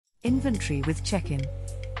Inventory with check-in.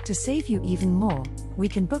 To save you even more, we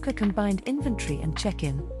can book a combined inventory and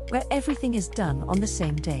check-in, where everything is done on the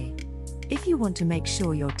same day. If you want to make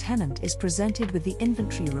sure your tenant is presented with the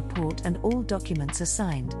inventory report and all documents are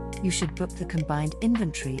signed, you should book the combined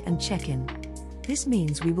inventory and check-in. This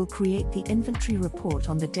means we will create the inventory report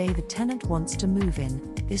on the day the tenant wants to move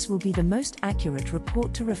in. This will be the most accurate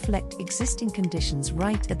report to reflect existing conditions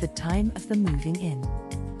right at the time of the moving in.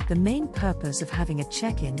 The main purpose of having a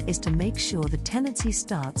check-in is to make sure the tenancy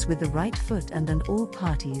starts with the right foot and all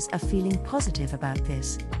parties are feeling positive about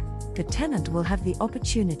this. The tenant will have the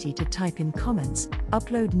opportunity to type in comments,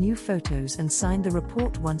 upload new photos and sign the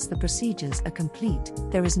report once the procedures are complete.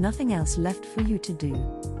 There is nothing else left for you to do.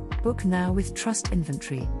 Book now with Trust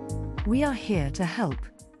Inventory. We are here to help.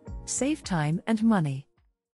 Save time and money.